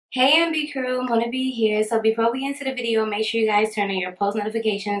Hey MB crew, Mona B here. So before we get into the video, make sure you guys turn on your post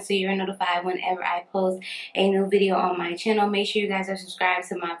notifications so you're notified whenever I post a new video on my channel. Make sure you guys are subscribed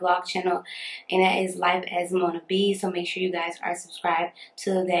to my vlog channel, and that is Life as Mona B. So make sure you guys are subscribed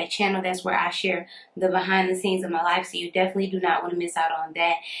to that channel. That's where I share the behind the scenes of my life, so you definitely do not want to miss out on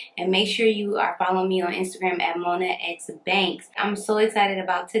that. And make sure you are following me on Instagram at Mona X Banks. I'm so excited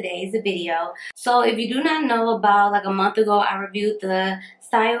about today's video. So if you do not know, about like a month ago I reviewed the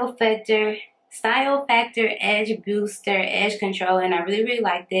Style Factor Edge Booster Edge Control, and I really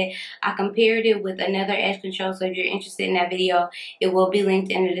liked it. I compared it with another edge control, so if you're interested in that video, it will be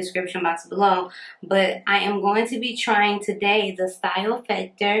linked in the description box below. But I am going to be trying today the Style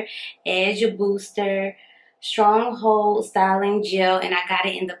Factor Edge Booster Stronghold Styling Gel, and I got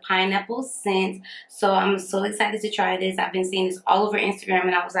it in the pineapple scent. So I'm so excited to try this. I've been seeing this all over Instagram,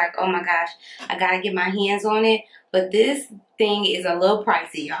 and I was like, oh my gosh, I gotta get my hands on it. But this thing is a little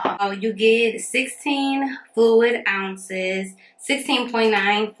pricey, y'all. So you get 16 fluid ounces,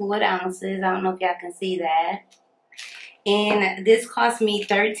 16.9 fluid ounces. I don't know if y'all can see that. And this cost me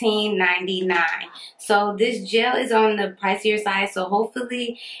 $13.99. So this gel is on the pricier side, so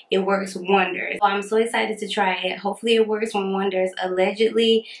hopefully it works wonders. So I'm so excited to try it. Hopefully it works wonders.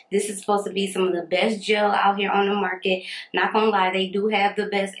 Allegedly, this is supposed to be some of the best gel out here on the market. Not gonna lie, they do have the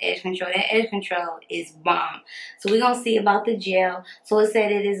best edge control. That edge control is bomb. So we're gonna see about the gel. So it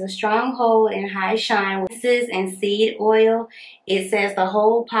said it is a stronghold and high shine with spices and seed oil. It says the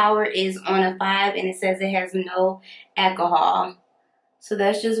whole power is on a 5, and it says it has no alcohol. So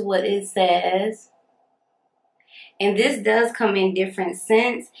that's just what it says. And this does come in different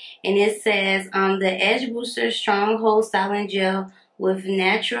scents, and it says the Edge Booster Stronghold Styling Gel with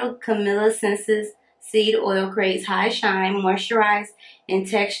natural camellia senses seed oil creates high shine, moisturized, and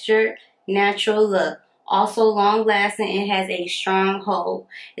textured natural look. Also long lasting and has a strong hold.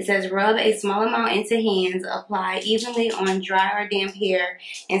 It says rub a small amount into hands, apply evenly on dry or damp hair,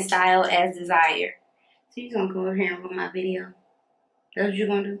 and style as desired. So you're gonna come over here and run my video. That's what you're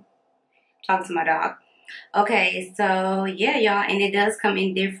gonna do? Talk to my dog. Okay, so yeah, y'all, and it does come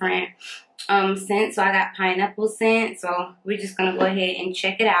in different scents. So I got pineapple scent, so we're just gonna go ahead and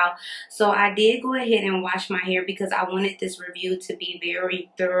check it out. So I did go ahead and wash my hair because I wanted this review to be very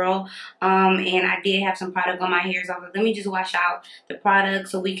thorough, and I did have some product on my hair, so I was like, let me just wash out the product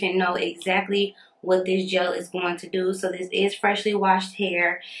so we can know exactly what this gel is going to do. So this is freshly washed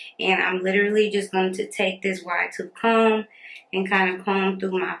hair, and I'm literally just going to take this wide tooth comb and kind of comb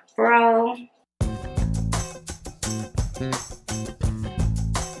through my fro.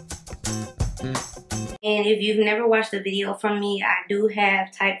 And if you've never watched a video from me, I do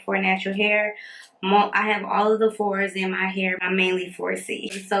have type 4 natural hair. I have all of the 4s in my hair. I'm mainly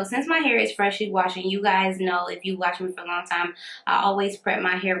 4C. So since my hair is freshly washed, and you guys know if you watch me for a long time, I always prep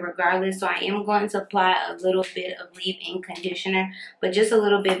my hair regardless. So I am going to apply a little bit of leave-in conditioner, but just a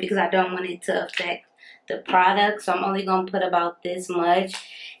little bit because I don't want it to affect the product. So I'm only going to put about this much.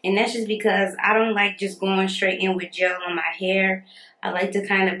 And that's just because I don't like just going straight in with gel on my hair. I like to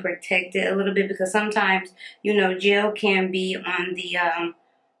kind of protect it a little bit because sometimes, you know, gel can be on the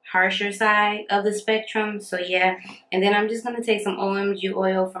harsher side of the spectrum. So yeah, and then I'm just going to take some OMG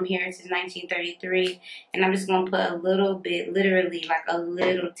oil from Heritage 1933, and I'm just going to put a little bit, literally like a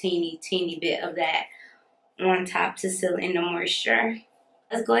little teeny bit of that on top to seal in the moisture.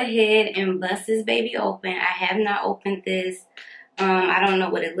 Let's go ahead and bust this baby open. I have not opened this. I don't know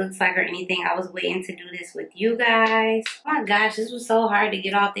what it looks like or anything. I was waiting to do this with you guys. Oh my gosh, this was so hard to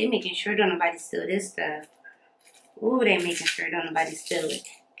get off. They making sure don't nobody steal this stuff. Ooh, they making sure don't nobody steal it.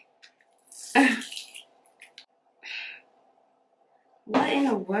 What in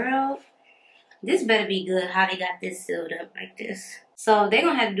the world? This better be good how they got this sealed up like this. So they're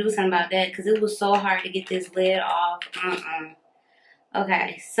gonna have to do something about that because it was so hard to get this lid off.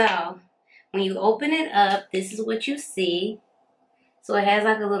 Okay, so when you open it up, this is what you see. So it has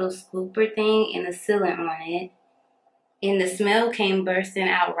like a little scooper thing and a sealant on it. And the smell came bursting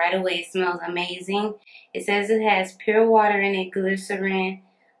out right away. It smells amazing. It says it has pure water in it, glycerin,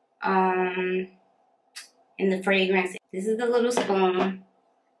 and the fragrance. This is the little spoon.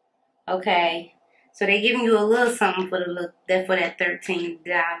 Okay. So they're giving you a little something for that $13.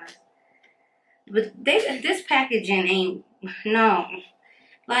 But this packaging ain't, no.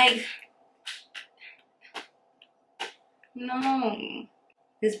 Like, no.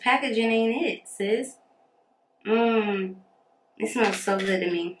 This packaging ain't it, sis. It smells so good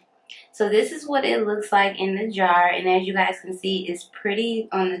to me. So this is what it looks like in the jar, and as you guys can see, it's pretty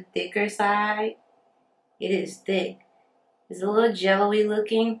on the thicker side. It is thick. It's a little jello-y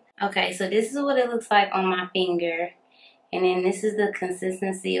looking. Okay, so this is what it looks like on my finger. And then this is the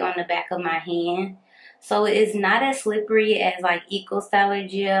consistency on the back of my hand. So it's not as slippery as like Eco Styler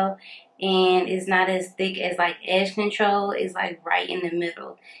gel, and it's not as thick as like Edge Control. It's like right in the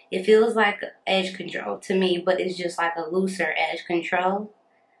middle. It feels like Edge Control to me, but it's just like a looser Edge Control.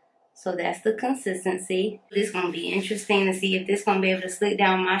 So that's the consistency. This is going to be interesting to see if this going to be able to slick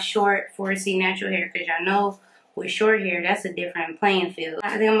down my short 4C natural hair, because y'all know with short hair, that's a different playing field.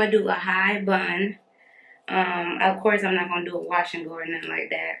 I think I'm going to do a high bun. Of course, I'm not going to do a wash and go or nothing like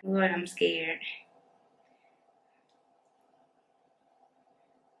that. Lord, I'm scared.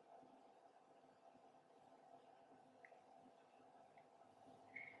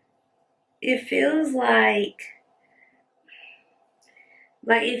 It feels like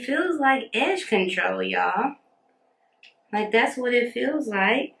it feels like Edge Control, y'all. Like, that's what it feels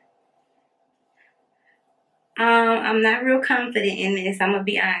like. I'm not real confident in this, I'm gonna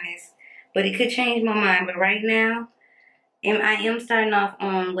be honest, but it could change my mind. But right now, I am starting off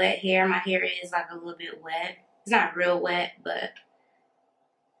on wet hair. My hair is like a little bit wet. It's not real wet, but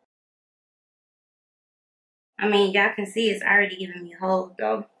I mean, y'all can see it's already giving me hold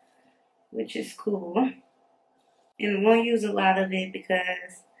though, which is cool. And I won't use a lot of it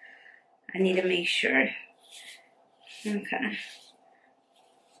because I need to make sure. Okay.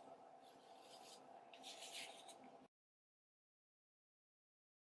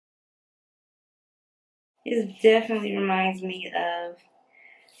 It definitely reminds me of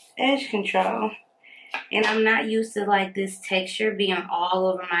Edge Control. And I'm not used to like this texture being all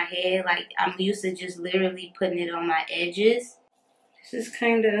over my head. Like, I'm used to just literally putting it on my edges. This is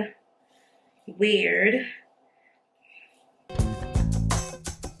kind of weird.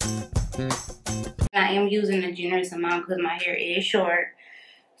 I am using a generous amount because my hair is short.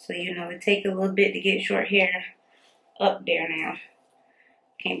 So, you know, it takes a little bit to get short hair up there now.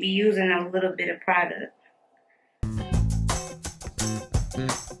 Can't be using a little bit of product.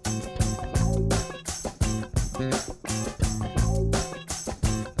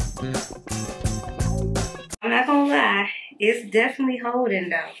 I'm not gonna lie, it's definitely holding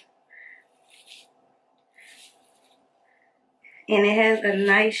though. And it has a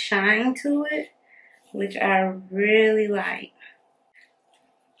nice shine to it, which I really like.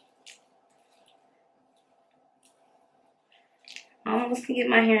 I almost can get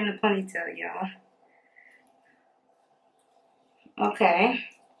my hair in a ponytail, y'all. Okay.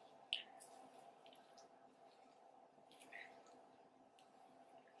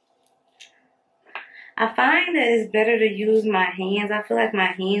 I find that it's better to use my hands. I feel like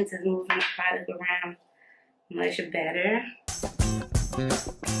my hands is moving the product around much better.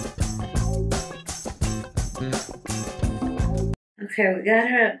 Okay, we got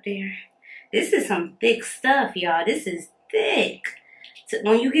her up there. This is some thick stuff, y'all. This is thick. So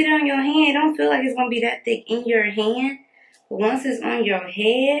when you get it on your hand, it don't feel like it's going to be that thick in your hand. But once it's on your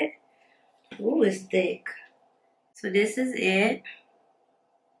head, ooh, it's thick. So this is it.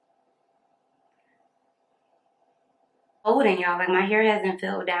 Holding, y'all. Like, my hair hasn't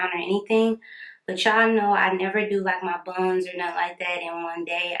fell down or anything. But y'all know I never do like my buns or nothing like that in one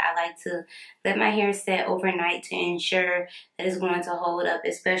day. I like to let my hair set overnight to ensure that it's going to hold up,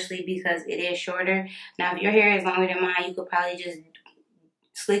 especially because it is shorter. Now, if your hair is longer than mine, you could probably just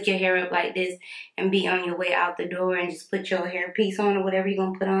slick your hair up like this and be on your way out the door and just put your hair piece on or whatever you're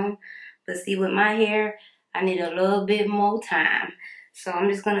going to put on. But see, with my hair, I need a little bit more time. So I'm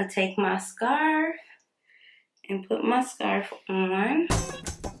just going to take my scarf and put my scarf on.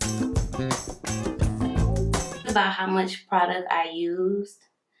 About how much product I used.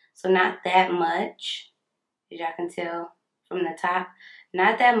 So not that much, as y'all can tell from the top.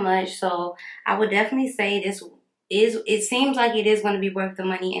 Not that much. So I would definitely say this is, it seems like it is going to be worth the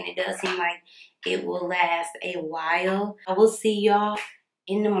money, and it does seem like it will last a while. I will see y'all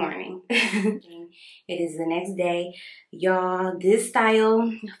in the morning. It is the next day. Y'all, this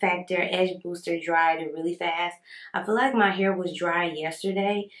Style Factor Edge Booster dried really fast. I feel like my hair was dry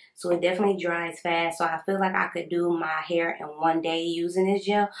yesterday, so it definitely dries fast. So I feel like I could do my hair in one day using this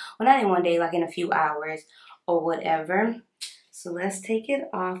gel. Well, not in one day, like in a few hours or whatever. So let's take it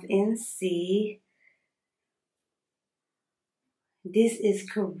off and see. This is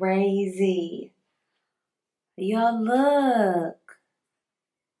crazy. Y'all, look.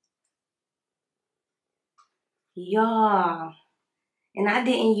 Y'all. And I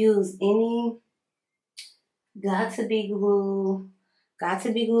didn't use any Got to Be Glue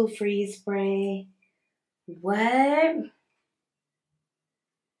freeze spray. What?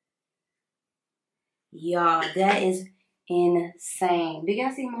 Y'all, that is insane. Do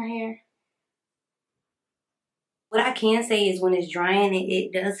y'all see my hair? What I can say is when it's drying,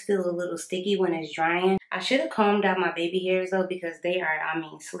 it does feel a little sticky when it's drying. I should have combed out my baby hairs though, because they are, I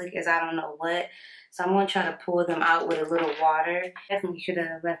mean, slick as I don't know what. So I'm going to try to pull them out with a little water. Definitely should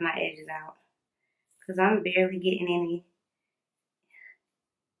have left my edges out, because I'm barely getting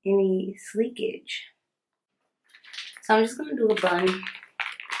any sleekage. So I'm just going to do a bun.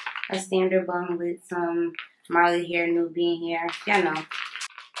 A standard bun with some Marley hair, Nubian hair. Y'all know.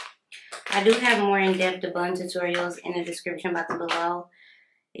 I do have more in-depth bun tutorials in the description box below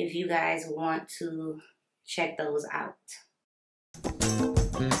if you guys want to check those out.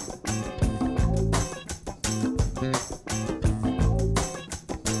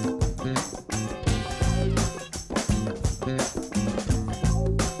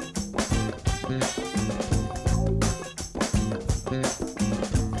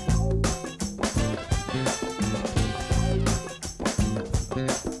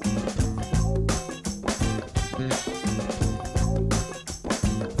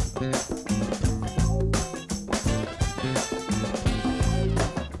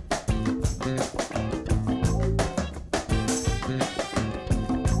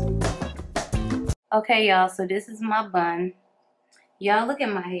 Okay, y'all, so this is my bun. Y'all, look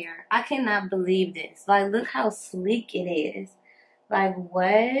at my hair. I cannot believe this. Like, look how sleek it is. Like,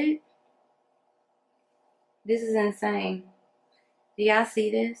 what? This is insane. Do y'all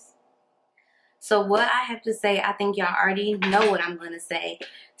see this? So what I have to say, I think y'all already know what I'm going to say.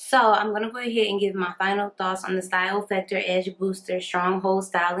 So I'm going to go ahead and give my final thoughts on the Style Factor Edge Booster Stronghold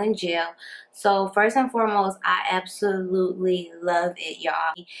Styling Gel. So first and foremost, I absolutely love it,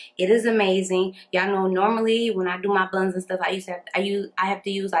 y'all. It is amazing. Y'all know normally when I do my buns and stuff, I have to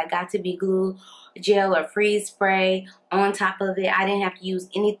use like Got to Be Glue gel or freeze spray on top of it. I didn't have to use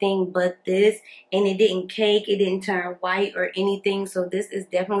anything but this, and it didn't cake, it didn't turn white or anything. So this is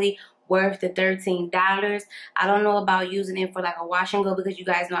definitely worth the $13. I don't know about using it for like a wash and go, because you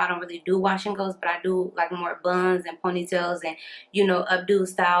guys know I don't really do wash and goes, but I do like more buns and ponytails and, you know, updo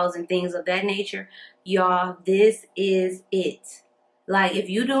styles and things of that nature. Y'all, this is it. Like, if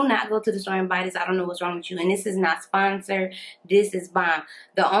you do not go to the store and buy this, I don't know what's wrong with you. And this is not sponsored. This is bomb.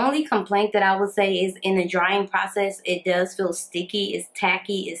 The only complaint that I would say is in the drying process, it does feel sticky. It's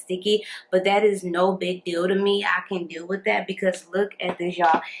tacky. It's sticky. But that is no big deal to me. I can deal with that, because look at this,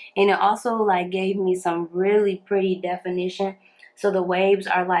 y'all. And it also, like, gave me some really pretty definition. So the waves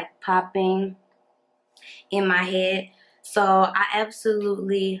are, like, popping in my head. So I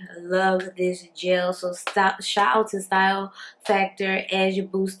absolutely love this gel. So shout out to Style Factor Edge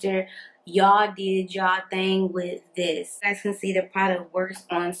Booster. Y'all did y'all thing with this. You guys can see the product works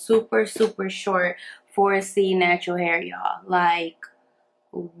on super short 4C natural hair, y'all. Like,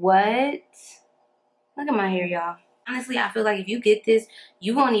 what? Look at my hair, y'all. Honestly, I feel like if you get this,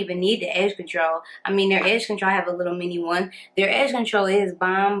 you won't even need the edge control. I mean, their edge control, I have a little mini one. Their edge control is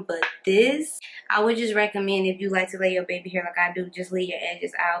bomb, but this, I would just recommend, if you like to lay your baby hair like I do, just lay your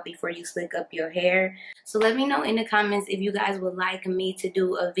edges out before you slick up your hair. So let me know in the comments if you guys would like me to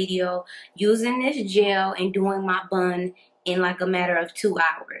do a video using this gel and doing my bun in like a matter of 2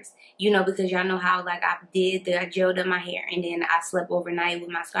 hours. You know, because y'all know how like I gelled up my hair and then I slept overnight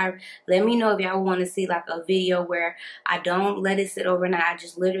with my scarf. Let me know if y'all want to see like a video where I don't let it sit overnight. I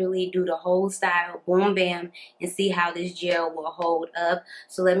just literally do the whole style, boom bam, and see how this gel will hold up.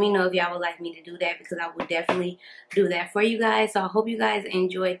 So let me know if y'all would like me to do that, because I would definitely do that for you guys. So I hope you guys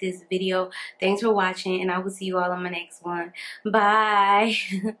enjoyed this video. Thanks for watching, and I will see you all on my next one. Bye.